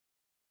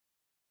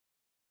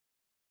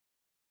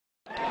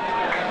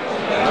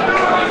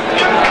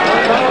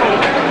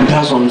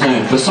That's what I'm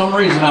saying. For some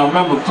reason, I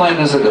remember playing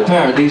this at the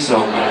Paradiso.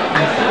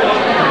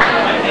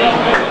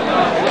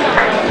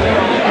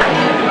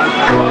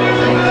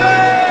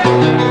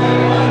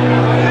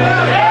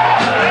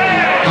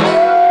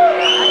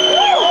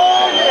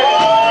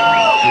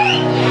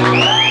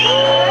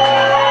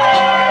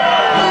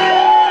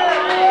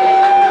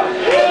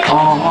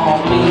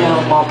 Me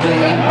and my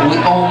band, we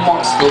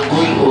almost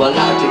agree. We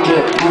like to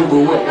get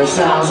groovy with the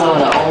sounds of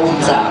the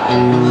old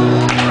time.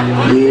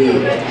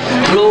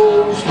 Yeah, blues.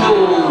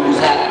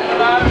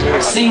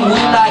 See, we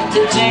like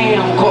to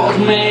jam, cause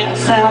man,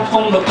 sound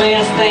from the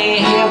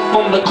bandstand, hear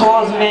from the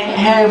cars, man,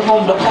 hear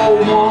from the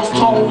old ones,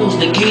 tones,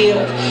 the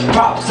gear,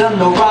 props and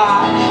the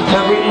ride.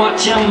 Very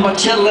much in my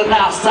chillin'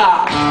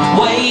 outside.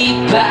 Way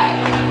back.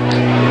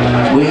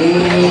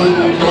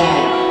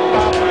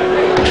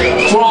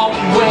 From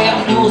where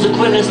music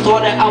really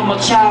started, I'm a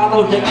child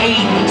of the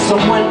 80s. So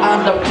when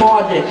I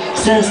departed,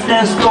 since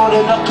then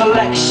started a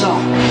collection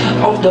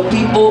of the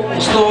people who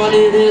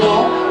started it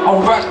all. I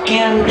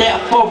reckon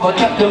therefore I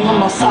kept them in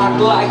my sock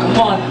like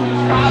money.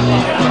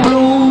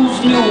 Blues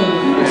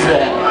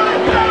music,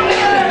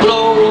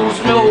 blues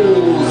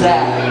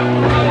music.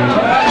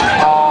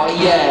 Oh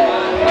yeah.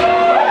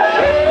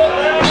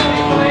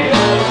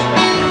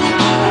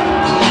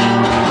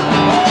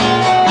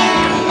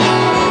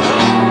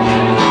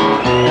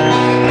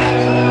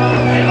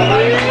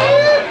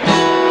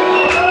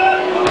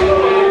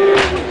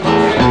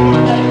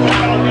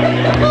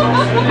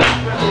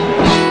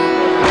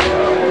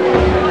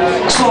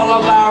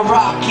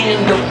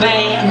 In the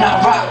band,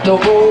 I rock the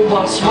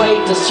roll, sway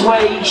to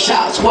sway,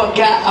 shots what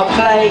got I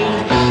play.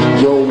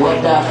 Yo,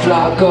 what that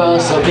fly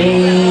girls are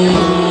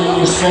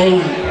being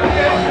say.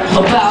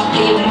 About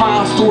 8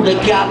 miles through the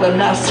gallon,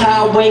 that's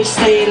highway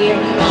sailing.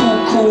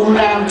 Cool,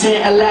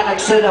 910 Atlantic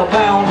set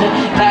abound.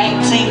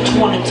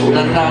 1920 to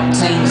the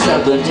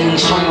 1970s,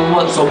 swinging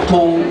what's a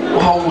pool.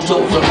 Hoes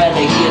up the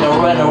better get a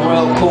red and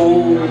real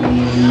cool.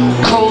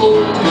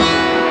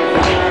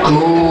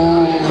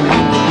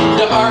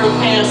 The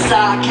earth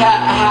inside,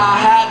 cat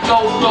hi-hat, do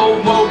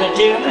roll the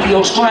deal.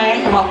 Your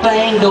strength, my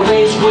thing, the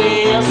bass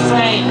will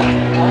sing.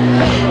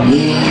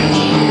 Yeah,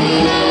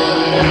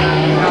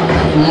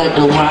 let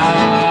the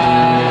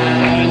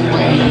wine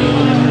ring.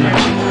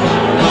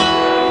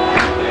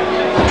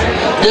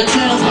 The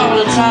tunes of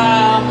the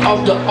time, of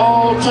the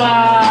old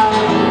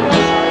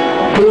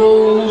time.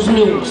 Blues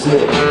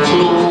music,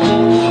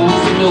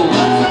 blues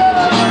music.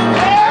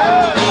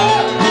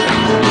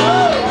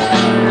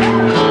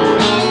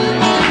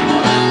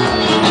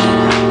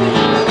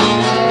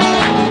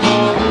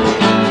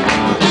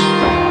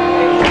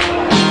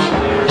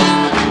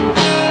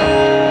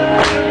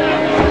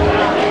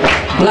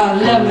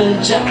 Lemon,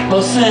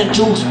 Jefferson,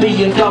 Juice,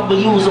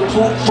 B&W's a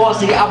proof,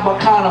 Fuzzy,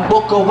 Abacana,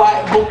 Booker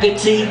White, Booker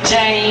T,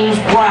 James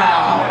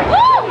Brown.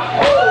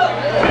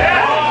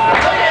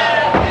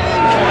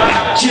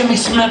 Jimmy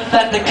Smith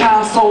at the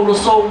console, the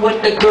soul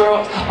with the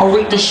girls.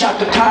 Aretha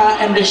Shaka Khan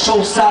and the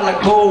show Solid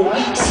Gold.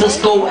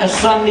 Cisco and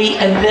Sonny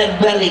and Lead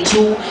Belly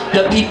too.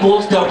 The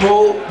people's the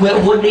road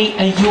with Woody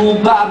and you,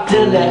 Bob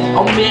Dylan.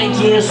 A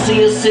million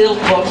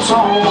silver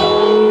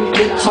tone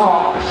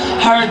guitar.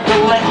 Heard the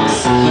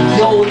licks,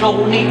 yo,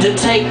 no need to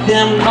take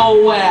them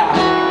nowhere.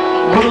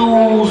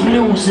 Blues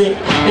music,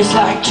 it's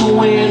like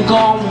chewing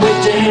gum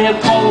with your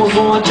headphones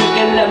on,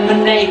 drinking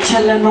lemonade,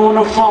 chillin' on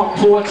the front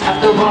porch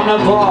after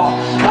running ball.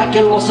 Like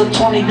you lost a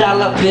 $20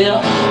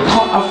 bill,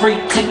 caught a free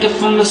ticket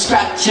from the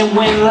scratch and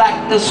win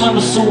like the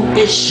swimsuit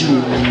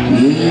issue.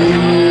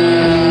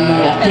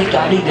 Yeah, I think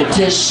I need a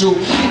tissue.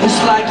 It's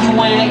like you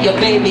and your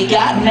baby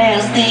got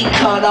nasty,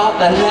 cut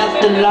off and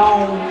left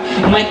alone.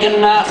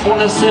 Making knots on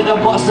the center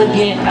bus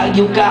again. Now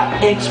you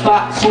got ink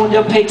spots on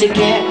your page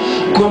again.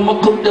 Grandma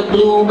cooked the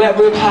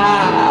blueberry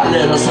pie.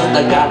 Little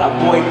sister got a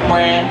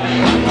boyfriend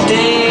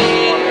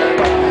dead.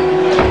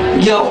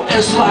 Yo,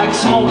 it's like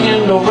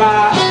smoking the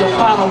ride. The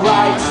final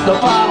rites, the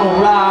final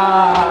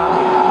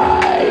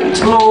rides.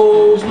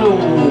 Blues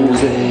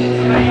music.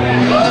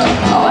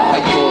 Oh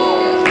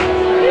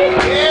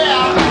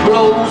yeah.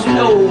 Blues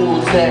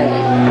music.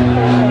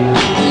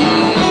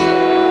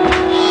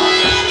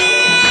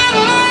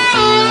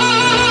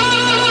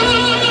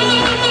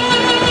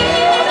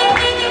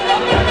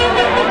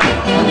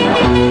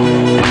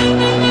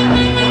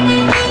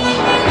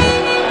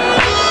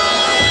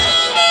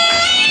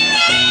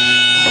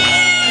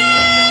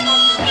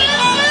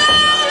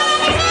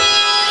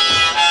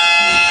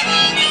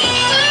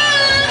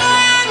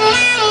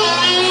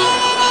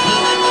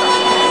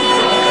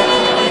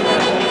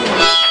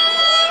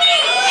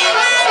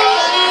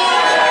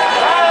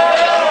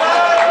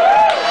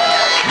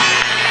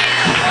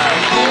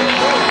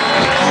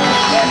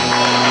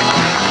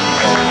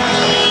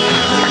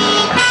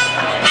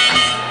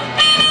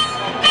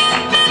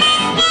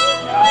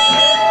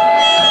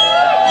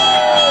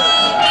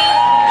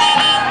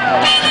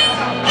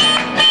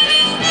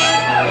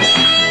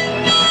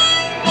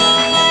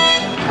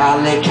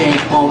 They came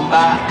from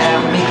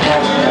Miami,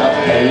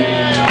 FLA.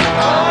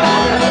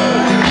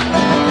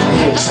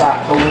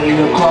 Hitchhiked away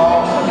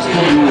across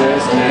the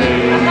USA.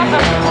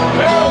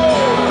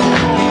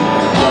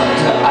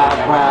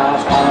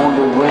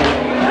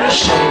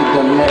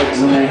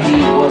 and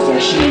he was a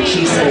she.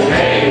 She said,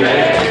 hey,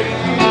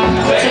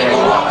 take a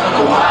walk on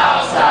the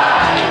wild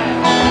side.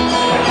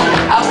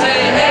 I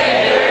said,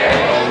 hey,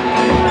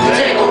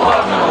 take a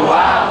walk on the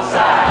wild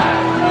side.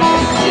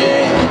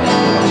 Yeah.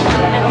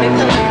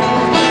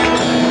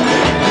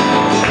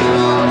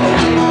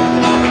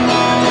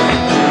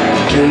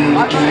 Came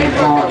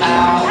on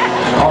out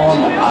on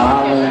the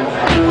island.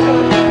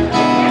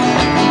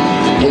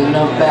 In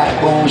the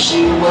backbone,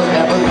 she was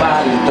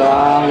everybody's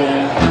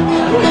darling.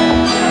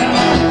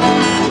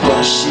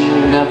 But she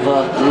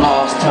never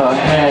lost her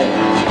head.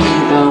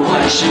 Even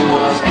when she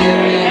was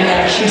getting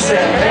hair, she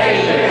said,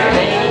 hey,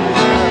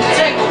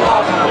 take a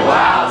walk on the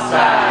wild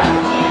side.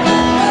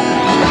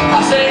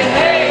 I said,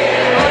 hey,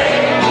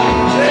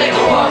 take a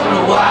walk on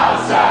the wild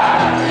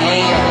side.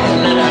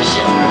 And let her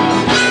shit.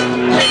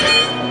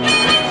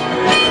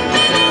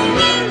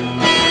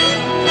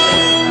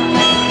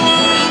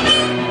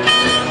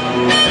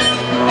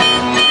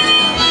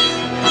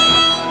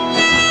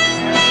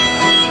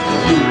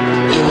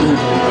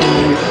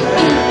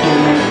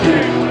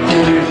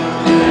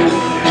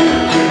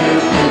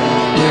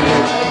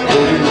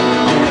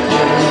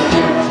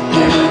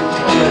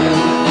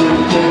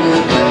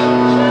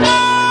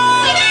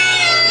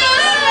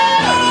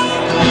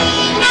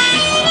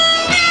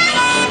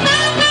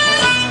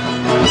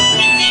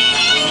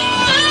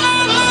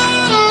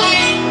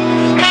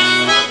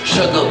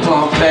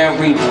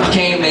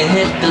 Came and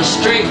hit the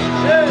street,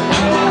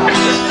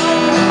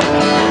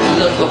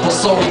 looking for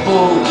soul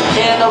food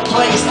and a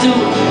place to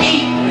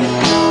eat.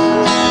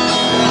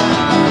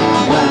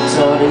 Went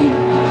to the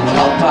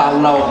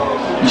Apollo,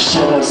 you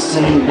should have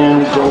seen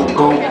them go,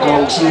 go,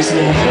 go. She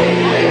said,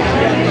 hey,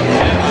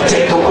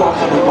 take a walk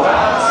on the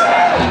wild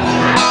side.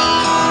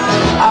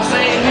 I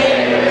said,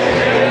 hey,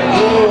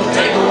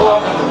 take a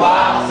walk on the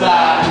wild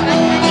side.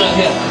 Look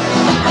here,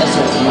 that's a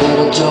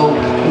little joke,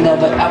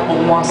 never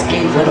ever once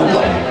gave it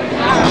away.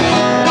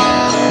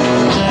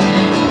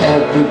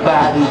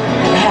 Everybody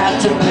had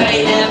to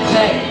pay and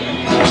pay.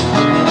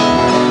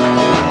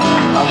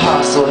 A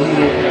hustle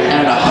here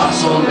and a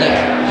hustle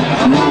there.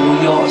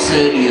 New York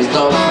City is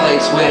the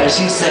place where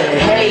she said,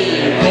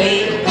 hey,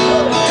 babe,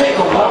 take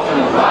a walk on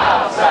the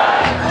wild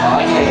side. Oh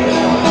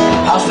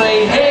yeah. I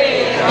say,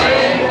 hey,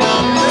 babe,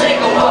 take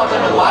a walk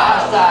on the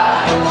wild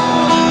side.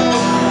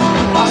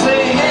 I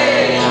say,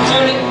 hey,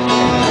 honey,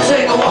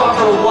 take a walk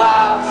on the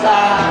wild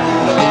side.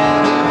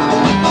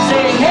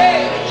 Say,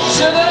 hey,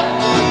 sugar,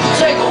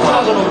 take a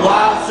walk on the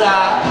wild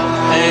side.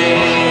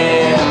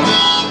 Yeah.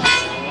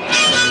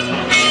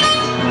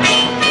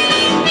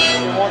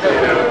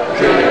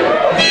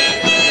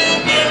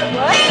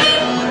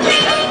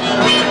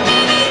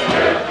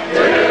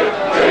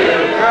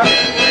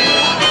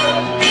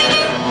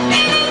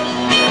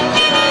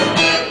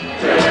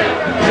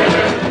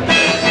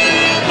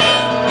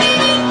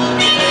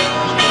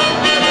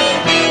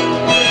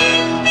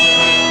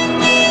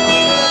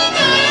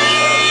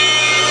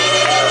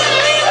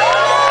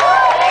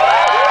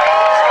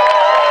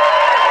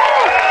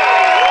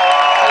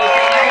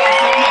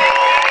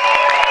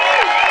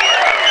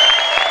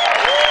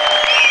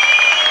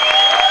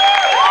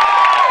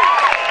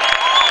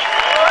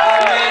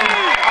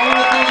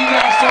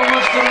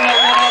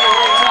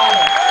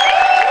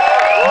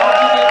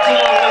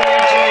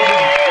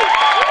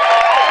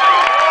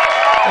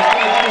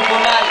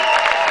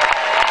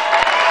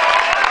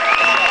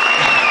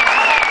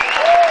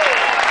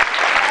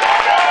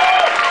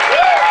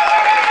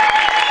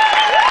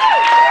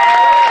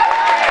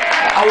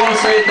 I want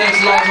to say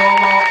thanks a lot to all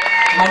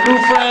my new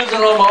friends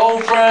and all my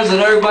old friends and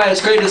everybody.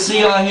 It's great to see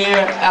y'all out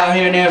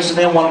here in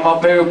Amsterdam, one of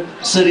my favorite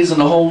cities in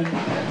the whole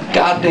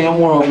goddamn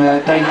world,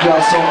 man. Thank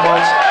y'all so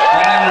much.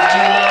 My name is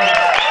G.Love.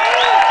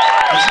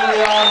 It's really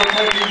an honor to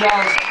thank you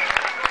guys.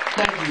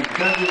 Thank you.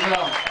 Thank you,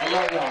 y'all. I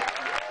love y'all.